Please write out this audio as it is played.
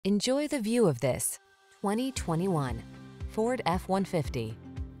Enjoy the view of this 2021 Ford F-150.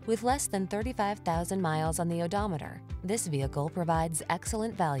 With less than 35,000 miles on the odometer, this vehicle provides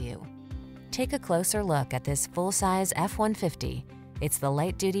excellent value. Take a closer look at this full-size F-150. It's the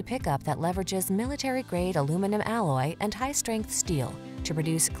light-duty pickup that leverages military-grade aluminum alloy and high-strength steel to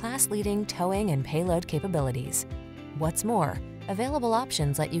produce class-leading towing and payload capabilities. What's more, available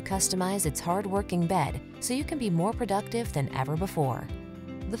options let you customize its hard-working bed so you can be more productive than ever before.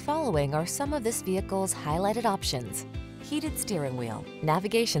 The following are some of this vehicle's highlighted options: heated steering wheel,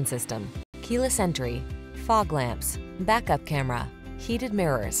 navigation system, keyless entry, fog lamps, backup camera, heated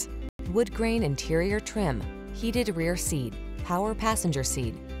mirrors, wood grain interior trim, heated rear seat, power passenger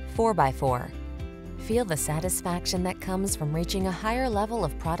seat, 4x4. Feel the satisfaction that comes from reaching a higher level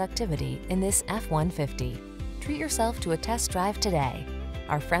of productivity in this F-150. Treat yourself to a test drive today.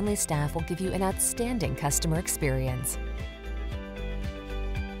 Our friendly staff will give you an outstanding customer experience.